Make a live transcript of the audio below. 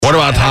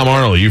What about Tom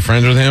Arnold? Are you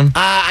friends with him?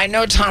 I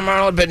know Tom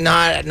Arnold, but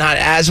not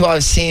as well.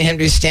 I've seen him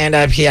do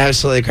stand-up. He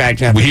absolutely cracked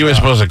me up. He was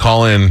supposed to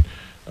call in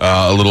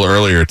a little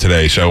earlier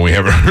today, so we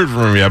haven't heard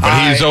from him yet.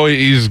 But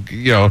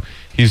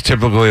he's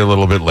typically a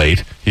little bit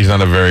late. He's not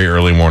a very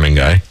early morning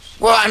guy.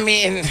 Well, I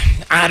mean,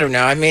 I don't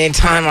know. I mean,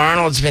 Tom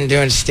Arnold's been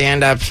doing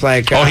stand-up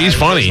he's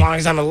funny. As long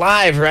as I'm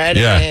alive, right?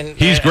 Yeah, I mean,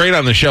 he's great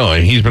on the show. I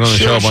mean, he's been on the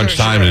show a bunch of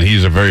times, and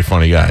he's a very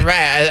funny guy.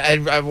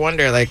 Right. I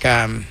wonder,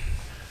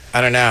 I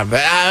don't know,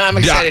 but I'm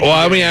excited. Yeah,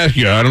 well, let me ask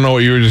you. I don't know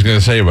what you were just going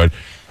to say, but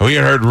we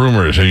had heard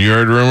rumors. Have you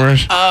heard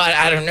rumors? Oh,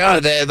 I don't know.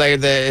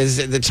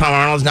 Is the Tom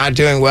Arnold's not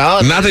doing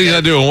well? Not that he's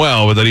not doing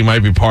well, but that he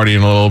might be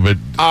partying a little bit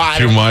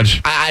too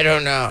much. I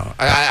don't know.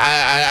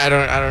 I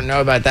don't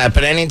know about that.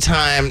 But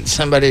anytime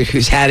somebody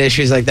who's had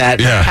issues like that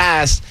in the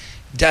past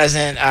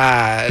doesn't...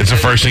 it's the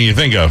first thing you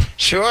think of.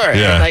 Sure.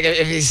 Yeah. Like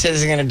if he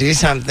says he's going to do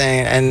something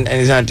and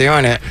he's not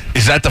doing it.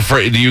 Is that the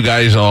first... Do you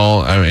guys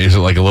all... I mean, is it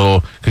like a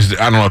little... Because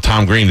I don't know,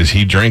 Tom Green, does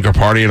he drink or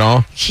party at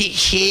all?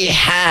 He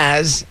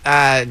has...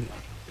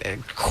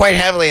 quite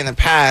heavily in the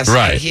past.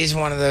 Right. He's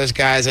one of those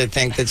guys, I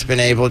think, that's been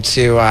able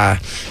to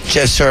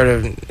just sort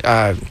of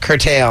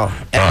curtail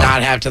and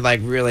not have to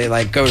really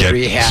go to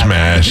rehab.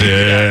 Smash,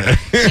 yeah.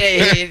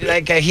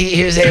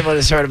 He was able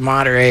to sort of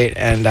moderate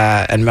and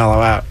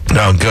mellow out.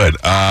 Oh, good.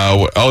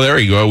 There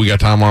you go. We got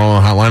Tom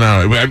Arnold on the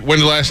hotline.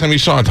 When's the last time you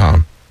saw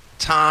Tom?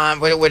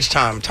 Which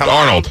Tom? Tom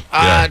Arnold.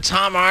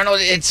 Tom Arnold,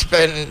 it's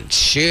been,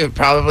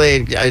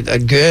 probably a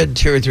good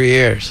 2 or 3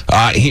 years.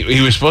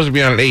 He was supposed to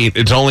be on at 8.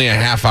 It's only a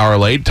half hour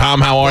late.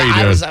 Tom, how are you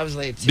doing? I was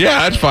late, too.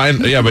 Yeah, that's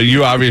fine. Yeah, but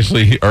you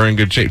obviously are in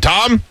good shape.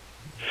 Tom?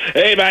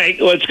 Hey,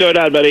 Mike. What's going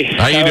on, buddy?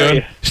 How you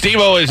doing?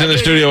 Steve-O is in the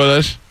studio with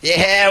us.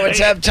 Yeah,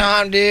 what's up,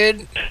 Tom,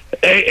 dude?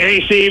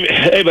 Hey, Steve.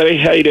 Hey, buddy.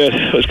 How you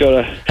doing? What's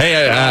going on?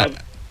 Hey,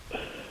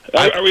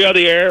 are we on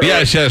the air?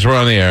 Yes, we're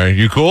on the air.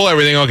 You cool?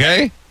 Everything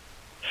okay?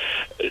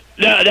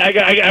 No,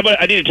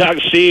 I need to talk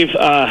to Steve.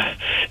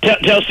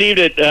 Tell Steve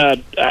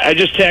that I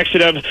just texted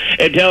him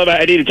and tell him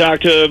I need to talk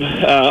to him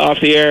off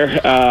the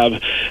air.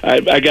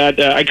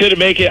 I couldn't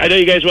make it. I know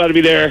you guys want to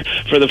be there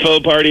for the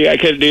phone party. I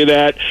couldn't do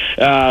that,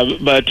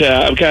 but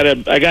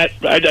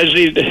I just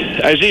need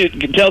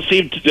to tell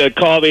Steve to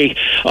call me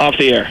off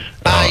the air.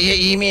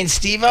 You mean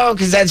Steve-O?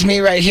 Because that's me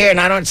right here,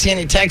 and I don't see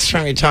any texts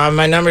from you, Tom.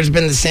 My number's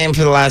been the same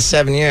for the last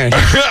 7 years.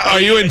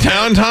 Are you in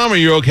town, Tom? Are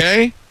you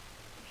okay?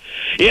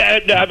 Yeah,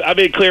 I'm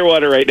in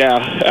Clearwater right now.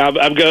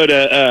 I'm going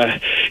to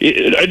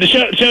the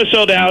show's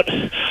sold out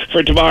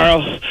for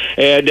tomorrow,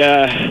 and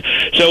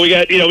so we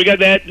got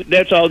that.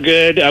 That's all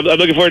good. I'm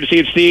looking forward to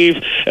seeing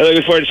Steve. I'm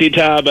looking forward to seeing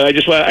Tom. But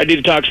I need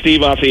to talk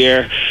Steve off the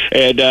air,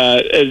 and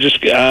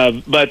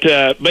I'm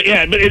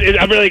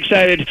really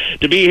excited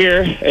to be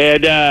here,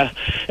 and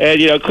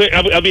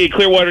I'll be in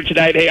Clearwater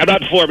tonight. Hey, I'm not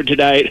performing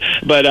tonight,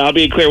 but I'll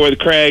be in Clearwater with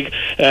Craig.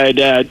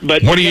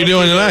 But what are you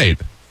doing tonight?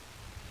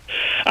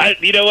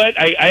 You know what?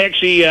 I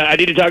actually I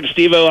need to talk to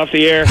Steve-O off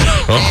the air.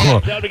 Tell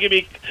him to give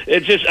me.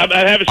 It's just I'm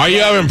having. Are you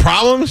having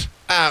problems?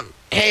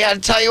 Hey, I'll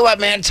tell you what,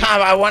 man,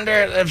 Tom. I wonder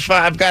if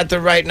I've got the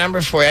right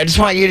number for you. I just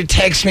want you to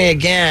text me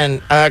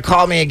again,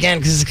 call me again,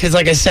 because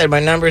like I said,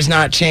 my number's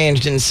not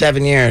changed in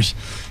 7 years.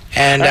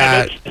 And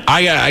I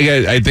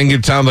think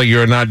it sounds like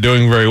you're not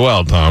doing very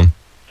well, Tom.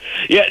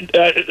 Yeah,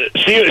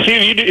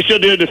 Steve, you still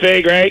doing the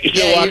thing, right? You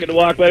still walking the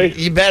walk, buddy?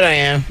 You bet I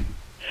am.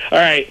 All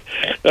right.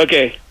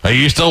 Okay. Are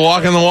you still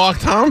walking the walk,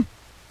 Tom?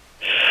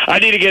 I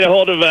need to get a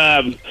hold of.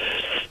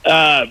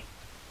 Can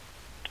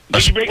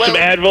you bring some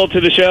Advil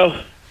to the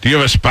show? Do you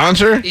have a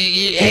sponsor?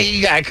 Hey,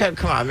 you guys,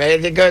 come on,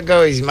 man.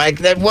 Go easy, Mike.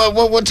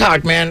 We'll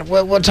talk, man.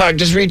 We'll talk.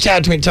 Just reach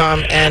out to me,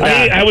 Tom. And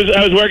I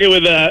was working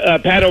with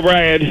Pat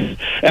O'Brien.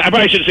 I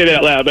probably shouldn't say that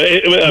out loud, but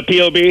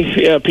POB,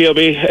 yeah, POB,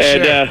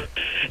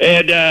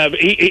 and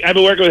I've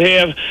been working with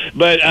him,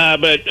 but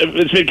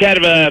it's been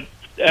kind of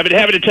I've been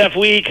having a tough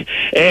week,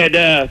 and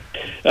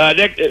I'll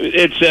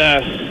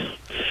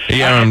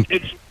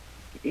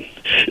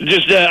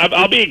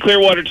be in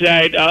Clearwater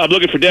tonight. I'm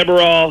looking for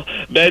Demerol,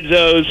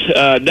 benzos,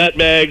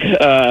 nutmeg.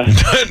 I'm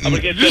gonna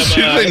get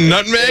some.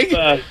 Nutmeg?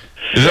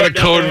 Is that a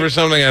code for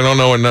something? I don't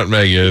know what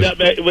nutmeg is.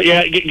 Nutmeg,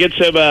 yeah, get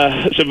some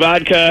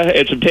vodka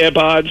and some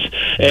tampons,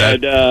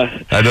 and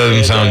that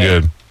doesn't sound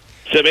good.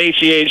 Some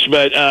HGH,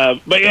 but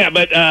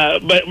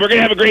we're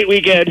gonna have a great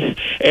weekend,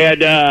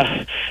 and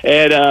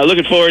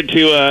looking forward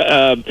to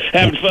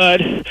having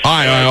fun. All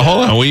right,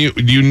 hold on.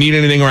 Do you need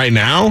anything right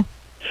now?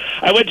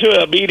 I went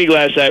to a meeting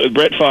last night with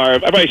Brett Favre. I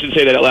probably shouldn't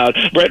say that out loud.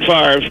 Brett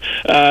Favre,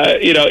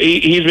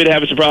 he's been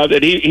having some problems,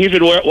 and he's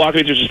been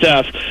walking me through some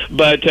stuff.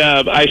 But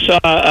I saw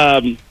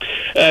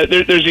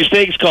there's these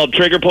things called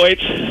trigger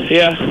points.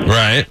 Yeah.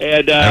 Right.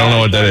 And I don't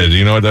know what that is. Do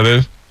you know what that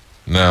is?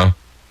 No.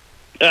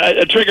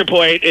 A trigger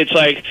point, it's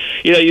like,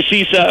 you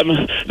see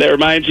something that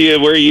reminds you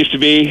of where you used to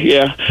be,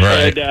 yeah.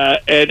 Right.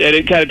 And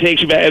it kind of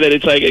takes you back, and then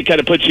it's like, it kind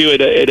of puts you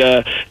in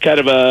a kind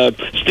of a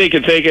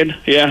stinking thinking,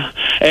 yeah.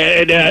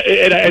 and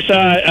I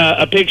saw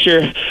a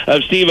picture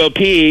of Steve-O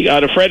P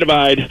on a friend of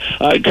mine,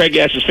 Craig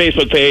Gass's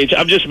Facebook page.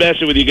 I'm just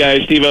messing with you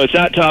guys, Steve-O. It's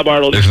not Tom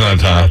Arnold. It's not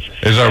Tom.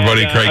 It's our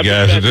buddy Craig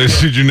Gass.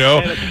 Did you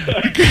know?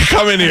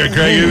 Come in here,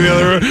 Craig, in the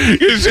other room.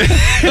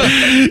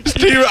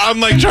 Steve, I'm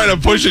like trying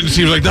to push it, and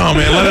Steve's like, no,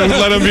 man,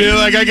 let him be.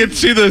 Like, I can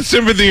see the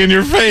sympathy in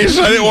your face.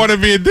 I didn't want to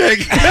be a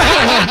dick.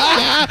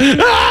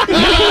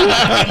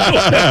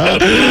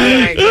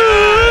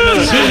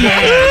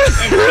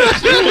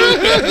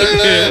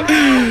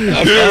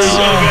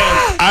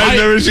 I've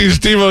never seen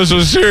Steve-O so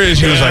serious.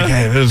 He was like,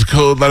 hey, this is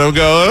cool. Let him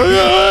go.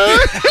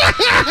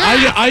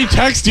 I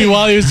text you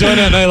while he was doing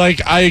it, and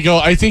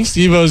I think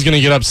Steve-O is going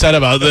to get upset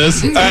about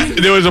this.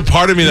 There was a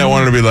part of me that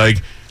wanted to be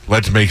like,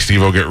 let's make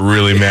Steve-O get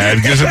really mad.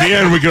 Because at the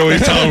end, we could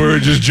always tell we were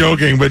just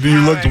joking, but you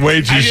looked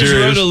way too serious. I just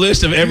wrote a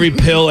list of every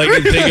pill I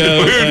could think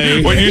of.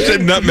 Like, when you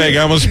said nutmeg,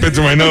 I almost spit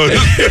through my nose.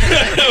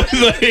 I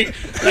was like,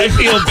 I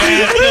feel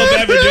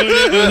bad for doing it.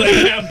 I was like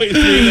halfway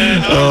through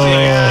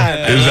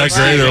that. Is that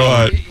great or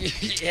what?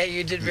 Yeah,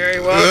 you did very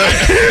well.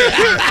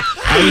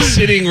 I was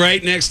sitting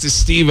right next to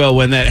Steve-O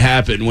when that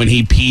happened, when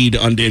he peed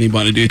on Danny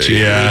Bonaducci.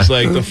 Yeah. It was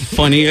like the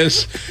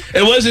funniest.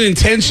 It wasn't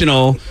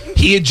intentional.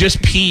 He had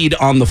just peed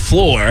on the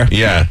floor.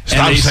 Yeah.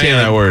 Stop saying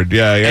that word.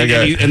 Yeah.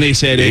 And they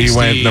said, hey, he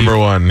went Steve, number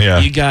one. Yeah.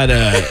 You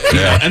gotta.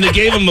 Yeah. And they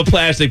gave him a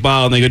plastic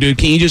bottle, and they go, dude,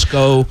 can you just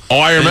go? Oh,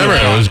 I remember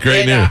it. It was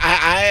great news.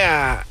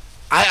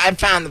 I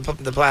found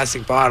the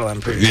plastic bottle.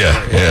 I'm pretty sure.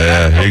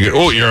 Yeah.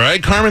 Oh, you're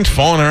right. Carmen's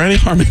falling already.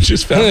 Carmen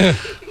just fell.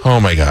 Oh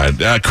my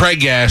God. Craig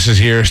Gass is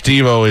here.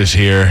 Steve-O is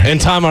here.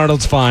 And Tom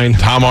Arnold's fine.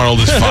 Tom Arnold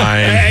is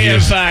fine. I'm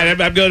fine.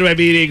 I'm going to my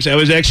meetings. I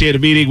was actually at a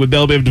meeting with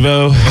Belle Biv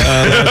DeVoe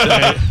last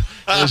night.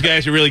 Those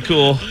guys are really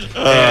cool.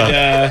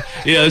 And,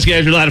 those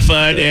guys are a lot of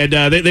fun. And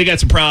they got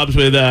some problems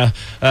with,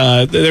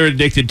 they're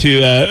addicted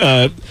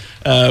to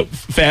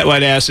fat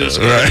white asses.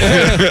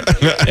 Right.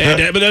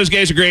 But those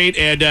guys are great.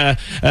 And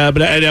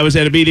but I was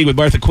at a meeting with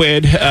Martha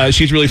Quinn.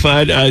 She's really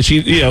fun.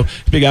 She,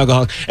 big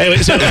alcoholic. Anyway,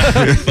 so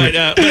but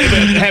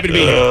happy to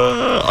be here.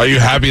 Are you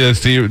happy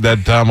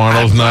that Tom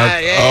Arnold's not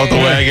off the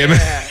wagon?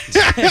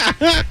 Yeah.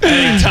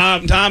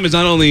 Tom is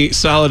not only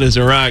solid as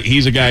a rock,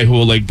 he's a guy who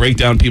will break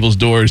down people's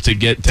doors to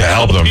get to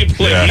help them.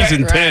 People. Yeah. He's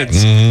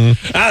intense.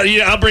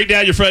 Mm-hmm. I'll break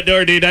down your front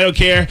door, dude. I don't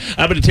care.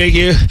 I'm going to take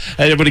you.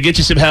 I'm going to get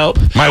you some help.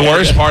 My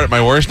worst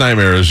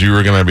nightmare is you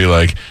were going to be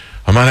like,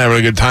 I'm not having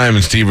a good time,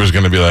 and Steve was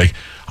going to be like,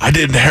 I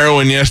did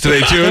heroin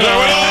yesterday too. And I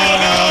went,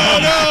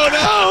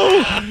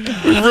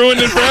 no. We ruined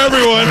it for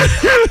everyone.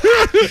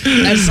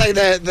 That's like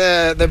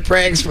the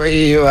pranks where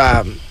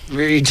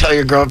you tell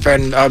your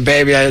girlfriend, "Oh,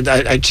 baby,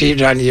 I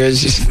cheated on you." And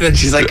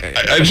she's like,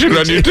 I cheated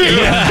on you too.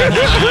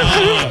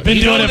 Been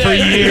doing it for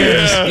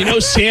years. Yeah.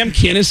 Sam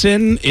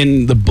Kinison,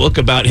 in the book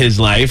about his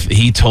life,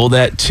 he told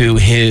that to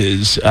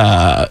his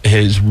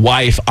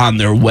wife on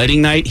their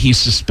wedding night. He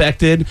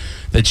suspected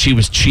that she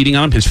was cheating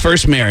on him, his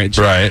first marriage.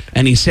 Right.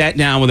 And he sat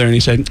down with her and he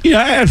said,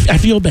 I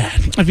feel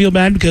bad. I feel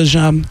bad because,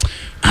 God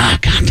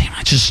damn,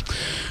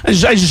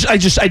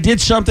 I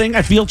did something.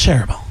 I feel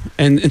terrible.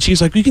 And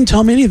she's like, you can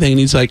tell me anything. And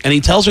he's like, and he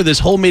tells her this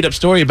whole made up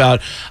story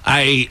about,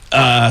 I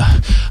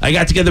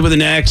got together with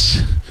an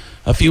ex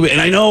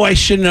and I know I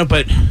shouldn't have,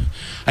 but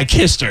I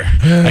kissed her.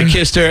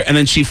 And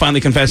then she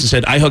finally confessed and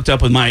said, I hooked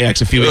up with my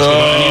ex a few weeks ago.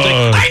 And he's like,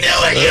 I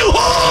knew it, you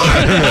whore!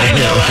 I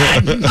knew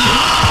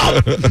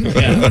it!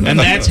 Yeah. And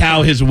that's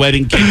how his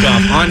wedding kicked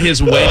off. On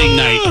his wedding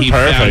night, he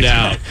found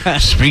out.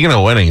 Speaking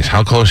of weddings,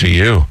 how close are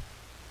you?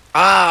 "Oh,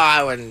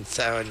 I wouldn't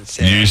say."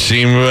 You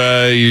seem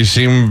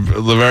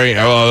very.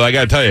 Well, I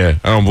gotta tell you,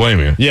 I don't blame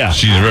you. Yeah,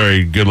 she's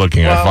very good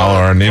looking. I follow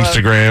her on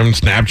Instagram,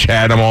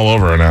 Snapchat. I'm all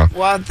over her now.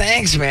 Well,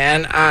 thanks,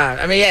 man.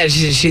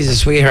 She's a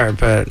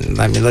sweetheart, but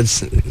let's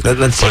take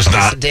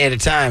a day at a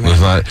time. Does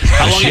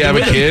she have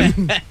a kid?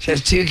 She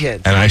has 2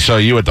 kids. And I saw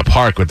you at the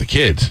park with the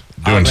kids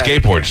doing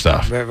skateboard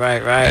stuff.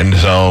 Right. And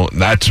so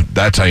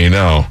that's how you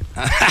know.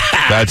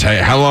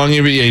 How long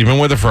you've been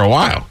with her for a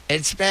while?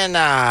 It's been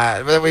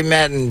we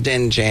met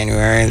in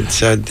January, and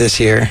so this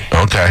year.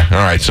 Okay, all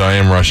right. So I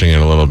am rushing it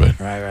a little bit.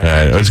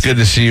 Right. It's good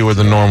to see you with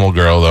a normal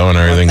girl though, and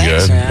everything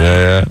thanks, good.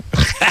 Man.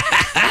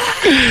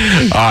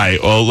 Yeah. All right.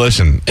 Well,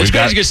 listen. It's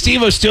crazy because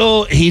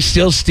he's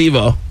still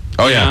Steve-O.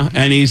 Oh yeah,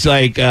 and he's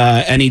like,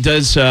 and he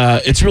does.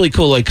 It's really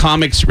cool. Like,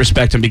 comics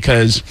respect him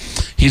because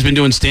he's been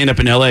doing stand up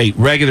in L.A.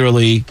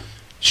 regularly.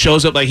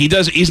 Shows up like he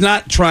does. He's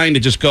not trying to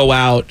just go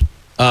out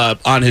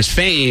on his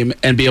fame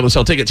and be able to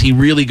sell tickets. He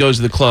really goes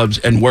to the clubs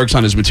and works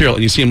on his material,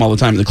 and you see him all the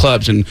time in the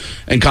clubs, and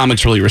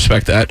comics really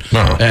respect that.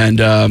 Oh.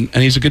 And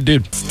he's a good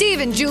dude.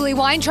 Steve and Julie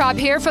Weintraub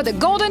here for the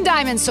Golden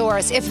Diamond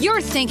Source. If you're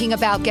thinking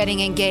about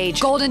getting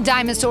engaged, Golden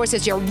Diamond Source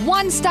is your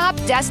one-stop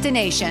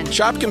destination.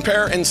 Shop,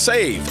 compare, and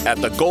save at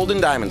the Golden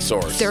Diamond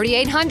Source.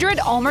 3800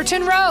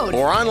 Almerton Road.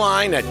 Or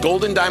online at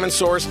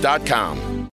goldendiamondsource.com.